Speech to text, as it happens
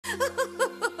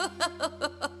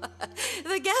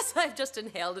The gas I've just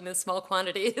inhaled in a small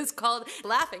quantity is called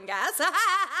laughing gas.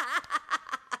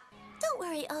 Don't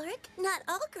worry, Ulrich. Not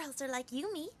all girls are like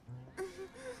Yumi.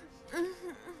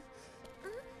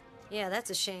 Yeah, that's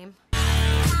a shame.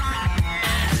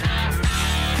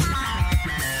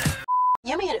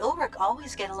 Yumi and Ulrich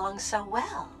always get along so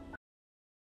well.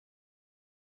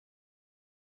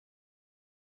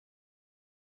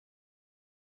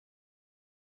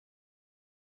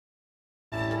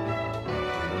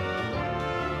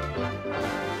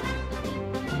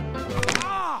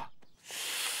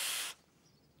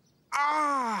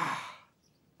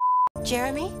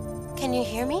 Jeremy, can you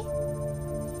hear me?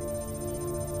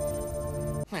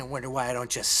 I wonder why I don't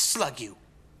just slug you.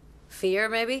 Fear,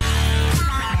 maybe?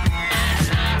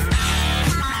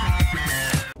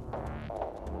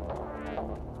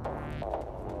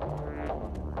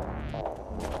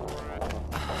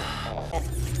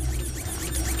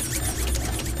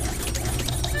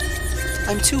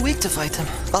 I'm too weak to fight them.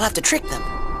 I'll have to trick them.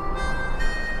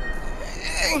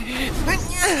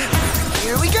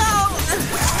 Here we go!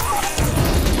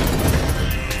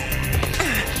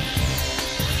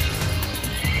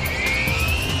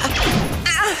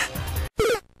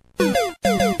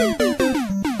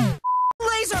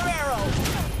 Laser arrow!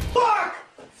 Fuck!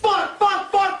 Fuck!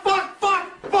 Fuck! Fuck! Fuck!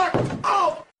 Fuck! Fuck!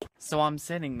 Oh! So I'm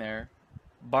sitting there,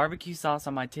 barbecue sauce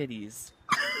on my titties.